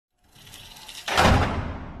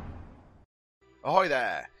Ahoy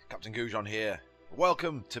there! Captain Goujon here.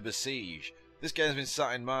 Welcome to Besiege. This game's been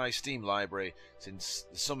sat in my Steam library since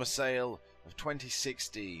the summer sale of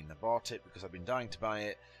 2016. I bought it because I've been dying to buy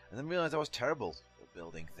it, and then realised I was terrible at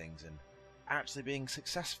building things and actually being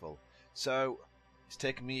successful. So it's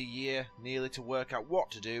taken me a year nearly to work out what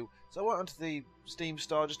to do. So I went onto the Steam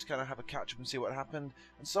store just to kind of have a catch up and see what happened,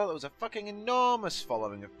 and saw there was a fucking enormous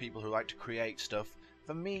following of people who like to create stuff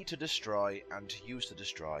for me to destroy and to use to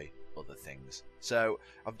destroy other things. So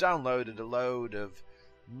I've downloaded a load of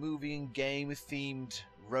movie and game themed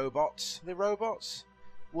robots. Are they robots?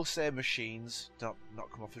 We'll say machines, not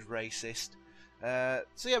come off as racist.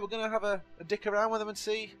 So yeah, we're going to have a dick around with them and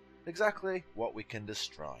see exactly what we can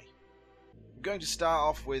destroy. I'm going to start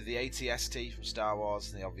off with the AT-ST from Star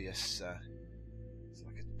Wars, the obvious, it's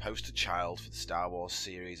like a poster child for the Star Wars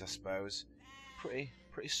series, I suppose. Pretty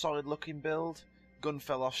solid looking build. Gun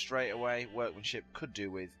fell off straight away. Workmanship could do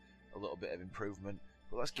with a little bit of improvement,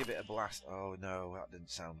 but let's give it a blast. Oh no, that didn't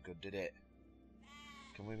sound good, did it?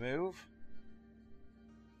 Can we move?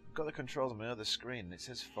 I've got the controls on my other screen and it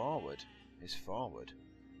says forward is forward,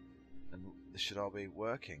 and this should all be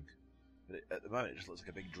working, but at the moment it just looks like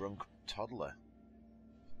a big drunk toddler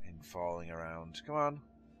in falling around. Come on,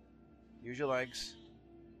 use your legs.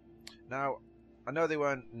 Now I know they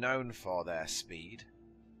weren't known for their speed,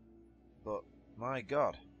 but my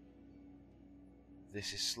god,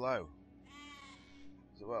 this is slow.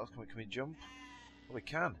 So what else can we jump? Well, we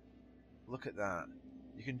can. Look at that.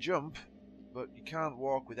 You can jump, but you can't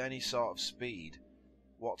walk with any sort of speed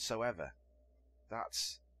whatsoever. That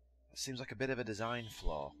seems like a bit of a design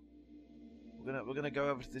flaw. We're gonna go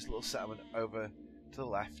over to this little settlement over to the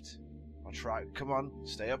left. I'll try. Come on,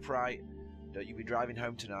 stay upright. Don't you be driving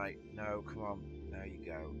home tonight. No, come on. There you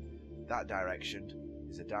go. That direction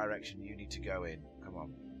is the direction you need to go in. Come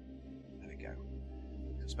on. There we go.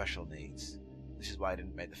 Special needs. This is why I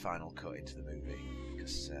didn't make the final cut into the movie,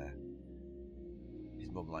 because his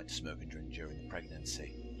mum liked to smoke and drink during the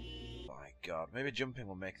pregnancy. My god, maybe jumping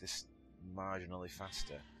will make this marginally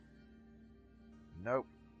faster. Nope.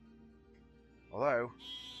 Although,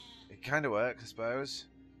 it kind of works, I suppose.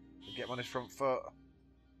 We'll get him on his front foot.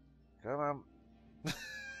 Come on.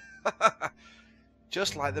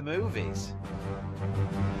 Just like the movies.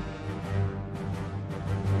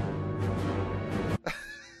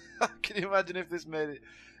 Can you imagine if this made it?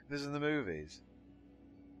 This is in the movies.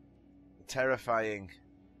 The terrifying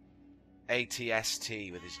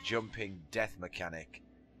AT-ST with his jumping death mechanic.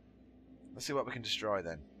 Let's see what we can destroy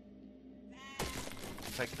then.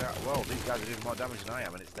 Take that. Whoa, these guys are doing more damage than I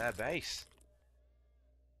am, and it's their base.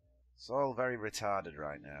 It's all very retarded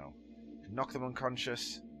right now. Knock them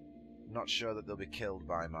unconscious. Not sure that they'll be killed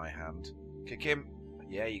by my hand. Kick him.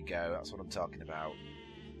 Yeah, you go. That's what I'm talking about.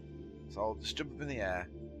 So I'll just jump up in the air.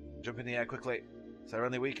 Jump in the air quickly. It's their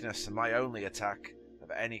only weakness and my only attack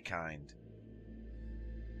of any kind.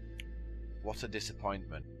 What a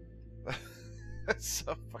disappointment. It's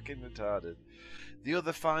so fucking retarded. The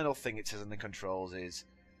other final thing it says in the controls is...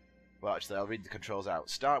 Well, actually, I'll read the controls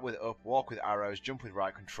out. Start with up, walk with arrows, jump with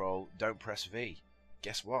right control, don't press V.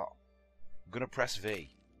 Guess what? I'm going to press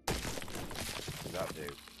V. What does that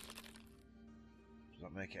do? Does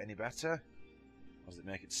that make it any better? Or does it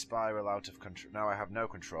make it spiral out of control? Now I have no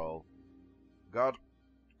control. God,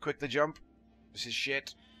 quick the jump. This is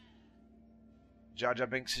shit. Jar Jar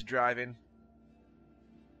Binks is driving.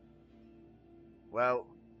 Well,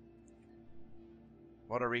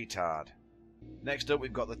 what a retard. Next up,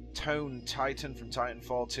 we've got the Tone Titan from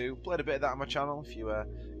Titanfall 2. Played a bit of that on my channel if you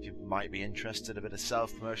might be interested. A bit of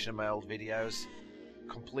self-promotion in my old videos.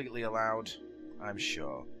 Completely allowed, I'm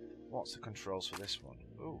sure. What's the controls for this one?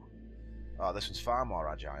 Ooh. Oh, this one's far more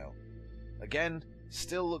agile. Again,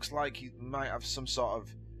 still looks like he might have some sort of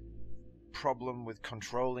problem with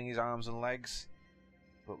controlling his arms and legs.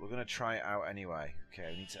 But we're going to try it out anyway. Okay,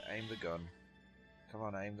 we need to aim the gun. Come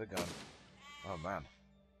on, aim the gun. Oh, man.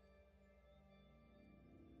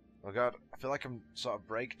 Oh, God. I feel like I'm sort of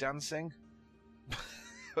breakdancing.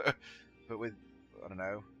 But with, I don't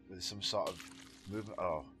know, with some sort of movement.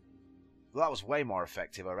 Oh. Well, that was way more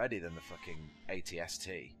effective already than the fucking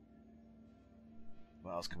AT-ST.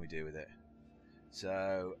 What else can we do with it?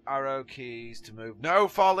 So, arrow keys to move. No,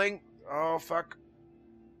 falling! Oh, fuck.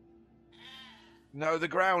 No, the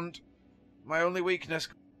ground. My only weakness.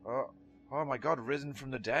 Oh my god, risen from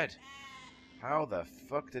the dead. How the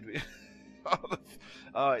fuck did we...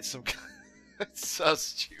 Oh, it's some... It's so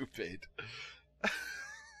stupid.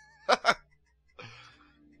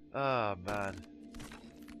 Oh, man.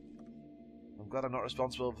 I'm glad I'm not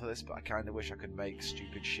responsible for this, but I kind of wish I could make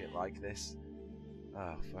stupid shit like this.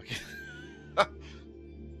 Oh, fuck it.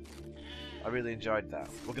 I really enjoyed that.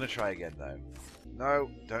 We're going to try again, though. No,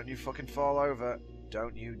 don't you fucking fall over.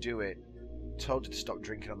 Don't you do it. Told you to stop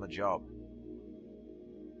drinking on the job.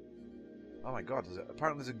 Oh my god,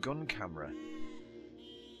 apparently there's a gun camera.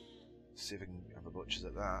 Let's see if we can have a butcher's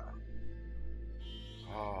at that.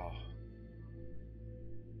 Oh.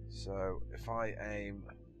 So, if I aim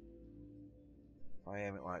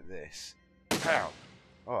it like this... Pow!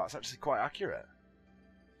 Oh, that's actually quite accurate.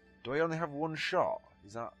 Do I only have one shot?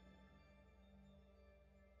 Is that...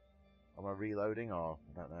 Am I reloading or...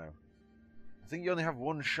 I don't know. I think you only have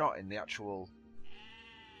one shot in the actual...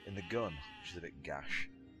 in the gun, which is a bit gash.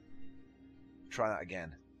 Try that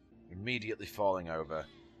again. Immediately falling over.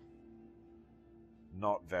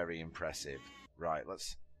 Not very impressive. Right,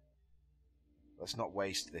 let's not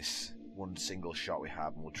waste this one single shot we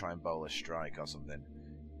have, and we'll try and bowl a strike or something.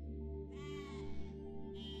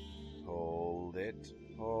 Hold it.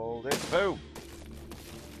 Hold it. Boom!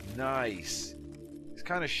 Nice. It's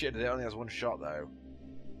kind of shit that it only has one shot, though.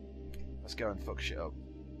 Let's go and fuck shit up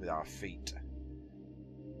with our feet.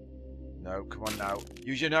 No, come on now.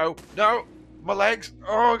 Use your no. No! My legs!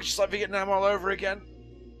 Oh, just like Vietnam all over again.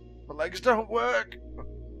 My legs don't work.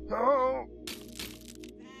 Oh!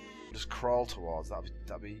 Just crawl towards.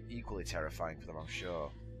 That'd be equally terrifying for them, I'm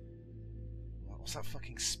sure. What's that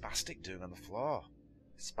fucking spastic doing on the floor?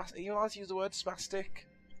 Are you allowed to use the word spastic?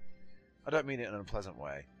 I don't mean it in an unpleasant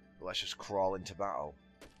way, but let's just crawl into battle.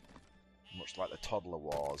 Much like the toddler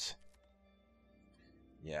wars.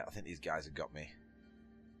 Yeah, I think these guys have got me.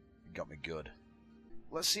 Got me good.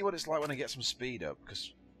 Let's see what it's like when I get some speed up,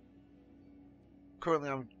 because currently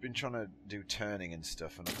I've been trying to do turning and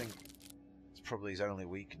stuff, and I think it's probably his only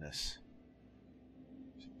weakness.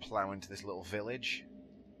 Just plough into this little village.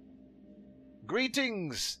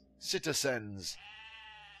 Greetings, citizens!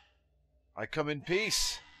 I come in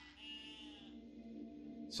peace.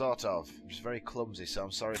 Sort of. I'm just very clumsy, so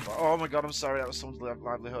I'm sorry for... Oh my god, I'm sorry, that was someone's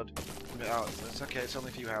livelihood. Oh, it's okay, it's only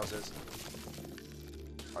a few houses.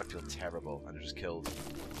 I feel terrible, and I just killed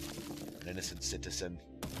an innocent citizen.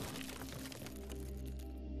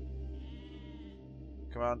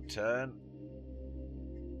 Come on, turn.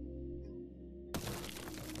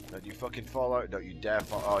 Don't you fucking fall out. Don't you dare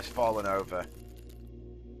fall. Oh, he's fallen over.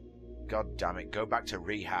 God damn it, go back to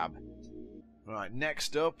rehab. Right,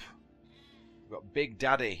 next up, we've got Big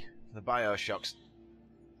Daddy from the Bioshocks.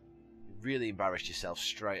 You really embarrassed yourself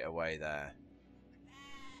straight away there.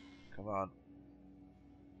 Come on.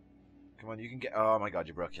 Come on, you can get... Oh my god,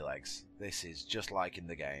 you broke your legs. This is just like in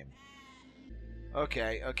the game.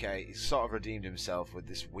 Okay, okay, he's sort of redeemed himself with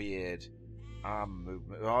this weird arm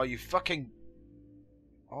movement. Oh, you fucking...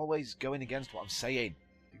 Always going against what I'm saying.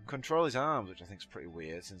 You can control his arms, which I think is pretty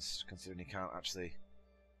weird, since considering he can't actually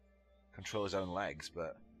control his own legs,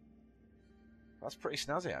 but... That's pretty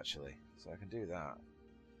snazzy, actually. So I can do that.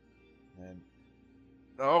 And then...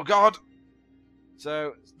 Oh god!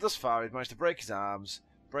 So, thus far, he's managed to break his arms...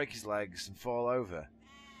 break his legs and fall over.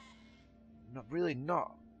 Not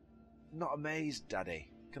amazed, Daddy.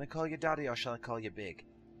 Can I call you Daddy or shall I call you Big?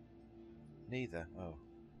 Neither. Oh,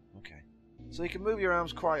 okay. So you can move your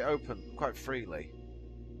arms quite quite freely,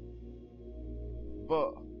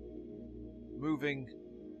 but moving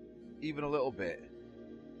even a little bit.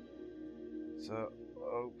 So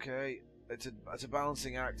okay, it's a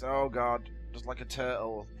balancing act. Oh god, just like a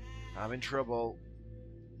turtle. I'm in trouble.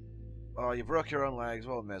 Oh, you broke your own legs.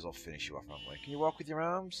 Well, I may as well finish you off, haven't we? Can you walk with your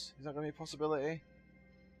arms? Is that going to be a possibility?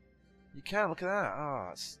 You can, look at that. Oh,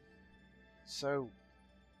 that's so...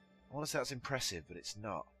 I want to say that's impressive, but it's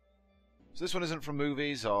not. So this one isn't from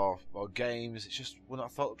movies or games. It's just one that I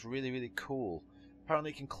thought looked really, really cool.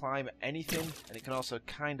 Apparently it can climb anything, and it can also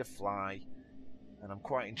kind of fly. And I'm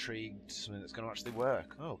quite intrigued to something that's going to actually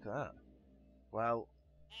work. Oh, look at that. Well,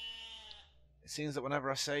 it seems that whenever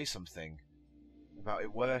I say something about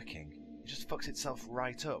it working, it just fucks itself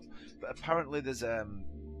right up. But apparently there's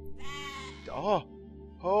oh,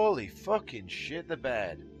 holy fucking shit, the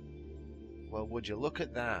bed. Well, would you look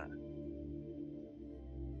at that?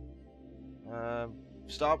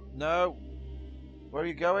 Stop. No. Where are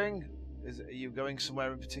you going? Are you going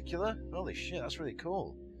somewhere in particular? Holy shit, that's really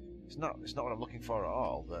cool. It's not what I'm looking for at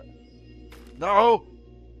all, but... No!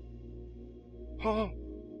 Oh!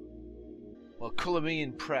 Well, colour me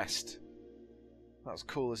impressed. That was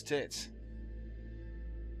cool as tits.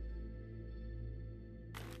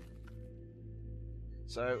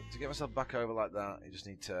 So, to get myself back over like that, you just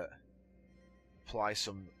need to apply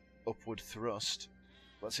some upward thrust.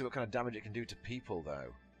 Let's see what kind of damage it can do to people,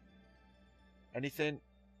 though. Anything?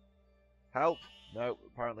 Help? No,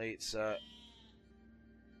 apparently it's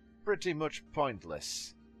pretty much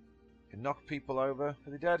pointless. Can knock people over.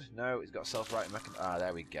 Are they dead? No, he's got self-righting mechanism. Ah,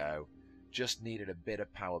 there we go. Just needed a bit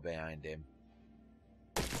of power behind him.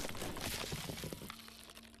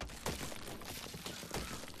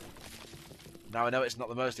 Now I know it's not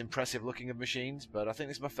the most impressive looking of machines, but I think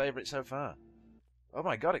this is my favourite so far. Oh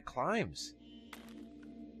my god, it climbs.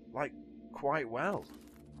 Like, quite well.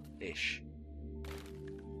 Ish.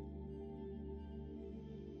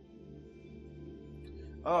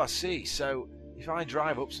 Oh, I see. So, if I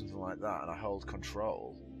drive up something like that and I hold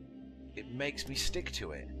control, it makes me stick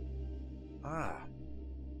to it. Ah,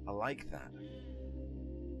 I like that.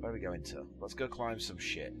 Where are we going to? Let's go climb some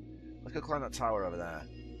shit. Let's go climb that tower over there.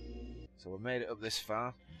 So we've made it up this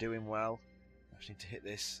far. Doing well. I just need to hit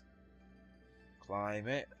this. Climb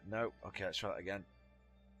it. No. Okay, let's try that again.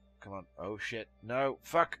 Come on. Oh shit. No.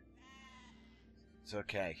 Fuck. It's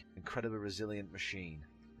okay. Incredibly resilient machine.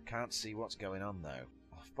 Can't see what's going on though.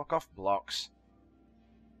 Oh, fuck off blocks.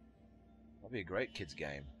 That'd be a great kids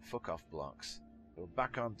game. Fuck off blocks. We're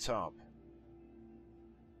back on top.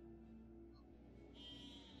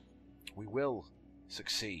 We will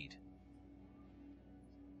succeed.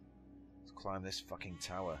 Let's climb this fucking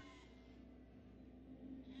tower.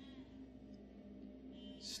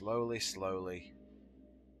 Slowly, slowly.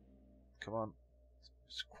 Come on.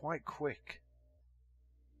 It's quite quick.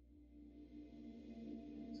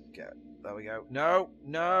 There we go. No!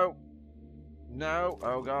 No! No!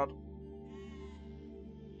 Oh god.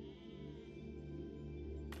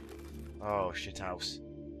 Oh, shithouse.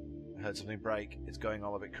 I heard something break. It's going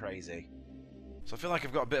all a bit crazy. So I feel like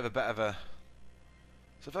I've got a bit of a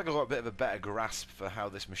better grasp for how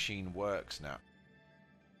this machine works now.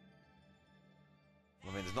 I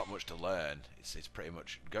mean, there's not much to learn. It's pretty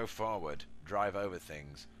much go forward, drive over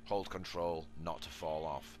things, hold control, not to fall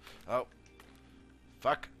off. Oh.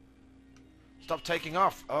 Fuck. Stop taking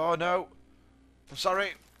off. Oh no. I'm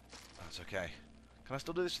sorry. That's okay. Can I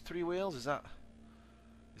still do this with 3 wheels? Is that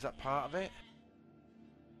part of it?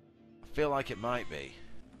 I feel like it might be.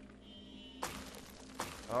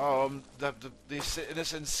 Oh, the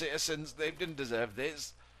innocent citizens, they didn't deserve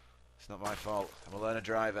this. It's not my fault. I'm a learner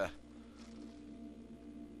driver.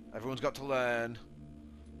 Everyone's got to learn.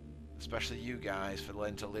 Especially you guys, for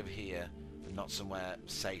learning to live here and not somewhere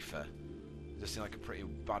safer. It does seem like a pretty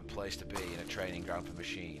bad place to be in a training ground for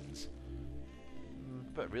machines.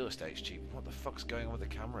 But real estate's cheap. What the fuck's going on with the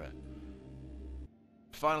camera?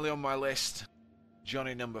 Finally on my list,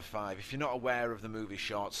 Johnny-5. If you're not aware of the movie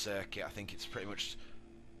Short Circuit, I think it's pretty much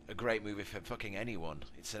a great movie for fucking anyone.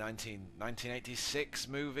 It's a 1986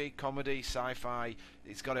 movie, comedy, sci-fi.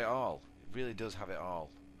 It's got it all. It really does have it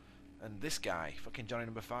all. And this guy, fucking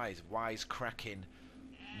Johnny-5, is wise-cracking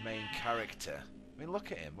main character. I mean,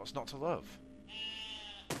 look at him. What's not to love?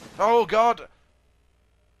 Oh, God!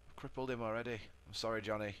 I've crippled him already. I'm sorry,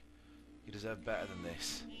 Johnny. You deserve better than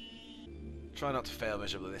this. Try not to fail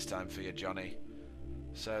miserably this time for you, Johnny.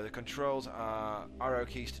 So the controls are arrow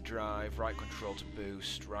keys to drive, right control to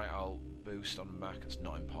boost, right I'll boost on Mac. It's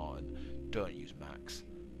not important. Don't use Macs.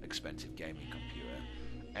 Expensive gaming computer.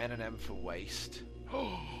 N and M for waste.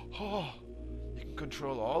 Oh, you can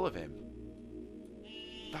control all of him.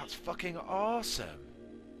 That's fucking awesome.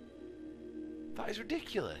 That is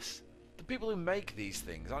ridiculous. The people who make these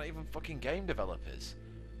things aren't even fucking game developers.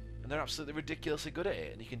 And they're absolutely ridiculously good at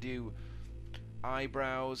it. And you can do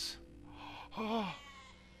eyebrows. Oh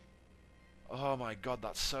my god,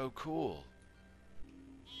 that's so cool.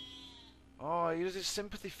 Oh, he does his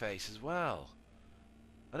sympathy face as well.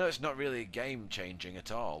 I know it's not really game changing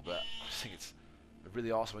at all, but I just think it's a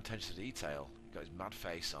really awesome attention to detail. He's got his mad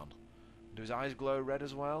face on. Do his eyes glow red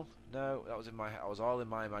as well? No, that was all in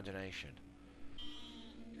my imagination.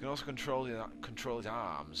 You can also control his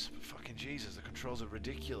arms. But fucking Jesus, the controls are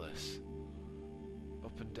ridiculous.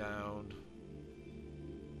 Up and down.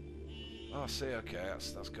 Oh, I see. Okay,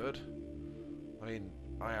 that's good. I mean,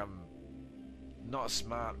 I am not a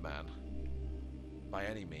smart man by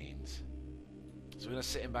any means. So we're gonna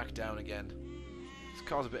sit him back down again. Let's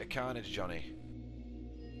cause a bit of carnage, Johnny.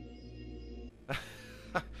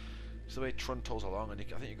 Just the way he truntles along, and I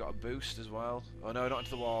think you got a boost as well. Oh no, not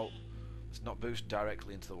into the wall. Let's not boost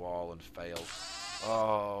directly into the wall and fail.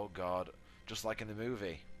 Oh god, just like in the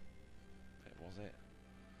movie. What was it?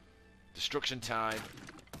 Destruction time.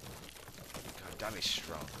 God damn, he's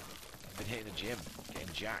strong. I've been hitting the gym,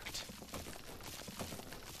 getting jacked.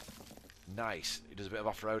 Nice. He does a bit of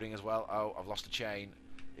off-roading as well. Oh, I've lost a chain.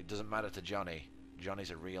 It doesn't matter to Johnny.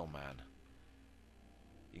 Johnny's a real man.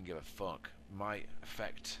 You can give a fuck. Might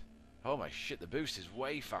affect... Oh my shit, the boost is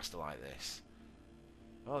way faster like this.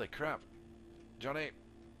 Holy crap. Johnny,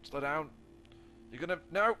 slow down. You're gonna...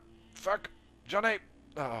 No! Fuck! Johnny!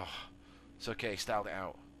 Oh. It's okay, styled it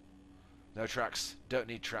out. No tracks. Don't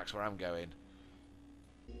need tracks where I'm going.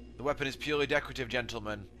 The weapon is purely decorative,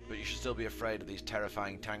 gentlemen, but you should still be afraid of these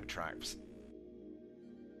terrifying tank traps.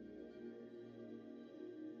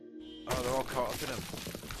 Oh, they're all caught up in them.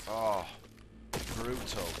 Oh,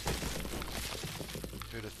 brutal.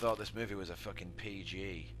 Who'd have thought this movie was a fucking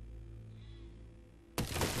PG?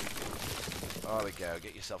 Oh, there we go.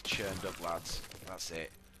 Get yourself churned up, lads. That's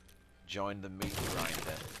it. Join the meat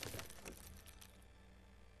grinder.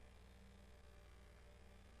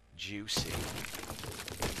 Juicy.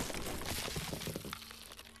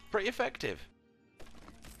 Pretty effective.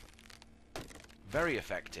 Very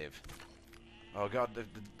effective. Oh god,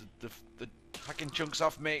 the fucking chunks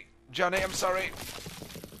off me. Johnny, I'm sorry.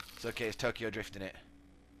 It's okay, it's Tokyo drifting it.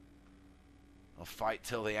 I'll fight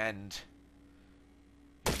till the end.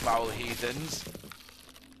 You foul heathens.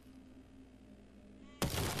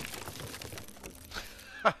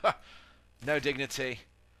 No dignity.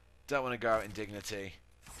 Don't want to go out in dignity.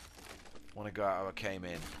 Want to go out how I came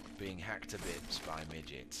in, being hacked to bits by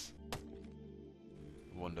midgets.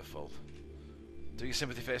 Wonderful. Do your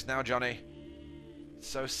sympathy face now, Johnny. It's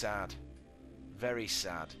so sad. Very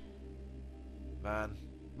sad. Man,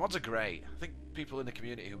 mods are great. I think people in the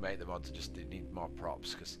community who make the mods just need more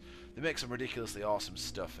props, because they make some ridiculously awesome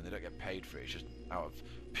stuff and they don't get paid for it. It's just out of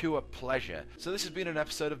pure pleasure. So this has been an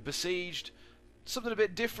episode of Besieged. Something a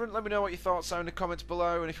bit different. Let me know what your thoughts are in the comments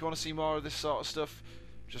below, and if you want to see more of this sort of stuff,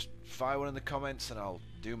 just fire one in the comments and I'll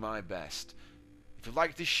do my best. If you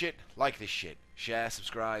like this shit, share,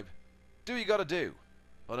 subscribe, do what you gotta do.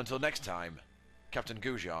 And until next time, Captain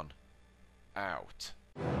Goujon, out.